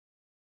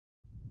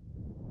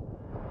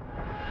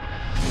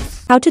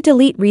How to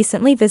delete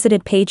recently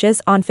visited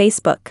pages on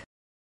Facebook.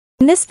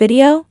 In this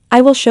video,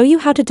 I will show you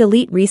how to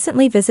delete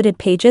recently visited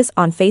pages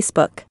on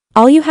Facebook.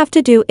 All you have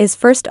to do is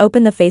first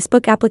open the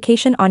Facebook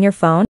application on your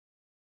phone,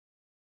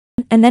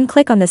 and then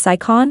click on this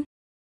icon.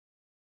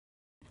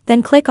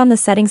 Then click on the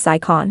settings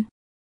icon.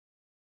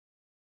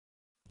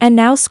 And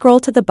now scroll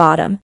to the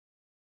bottom.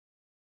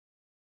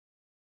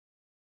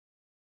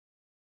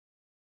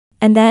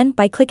 And then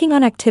by clicking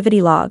on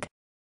Activity Log.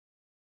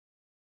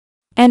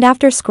 And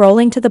after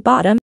scrolling to the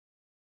bottom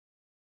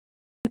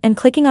and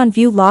clicking on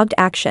View Logged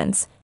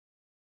Actions.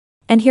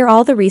 And here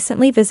all the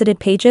recently visited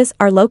pages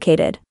are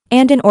located.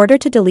 And in order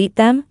to delete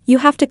them, you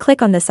have to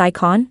click on this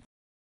icon.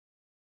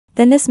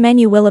 Then this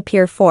menu will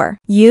appear for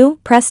you,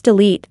 press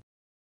delete.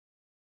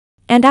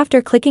 And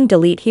after clicking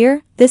delete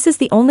here, this is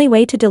the only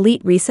way to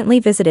delete recently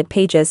visited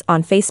pages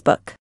on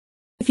Facebook.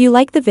 If you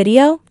like the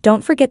video,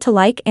 don't forget to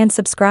like and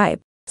subscribe.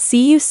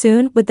 See you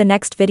soon with the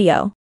next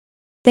video.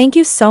 Thank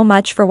you so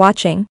much for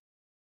watching.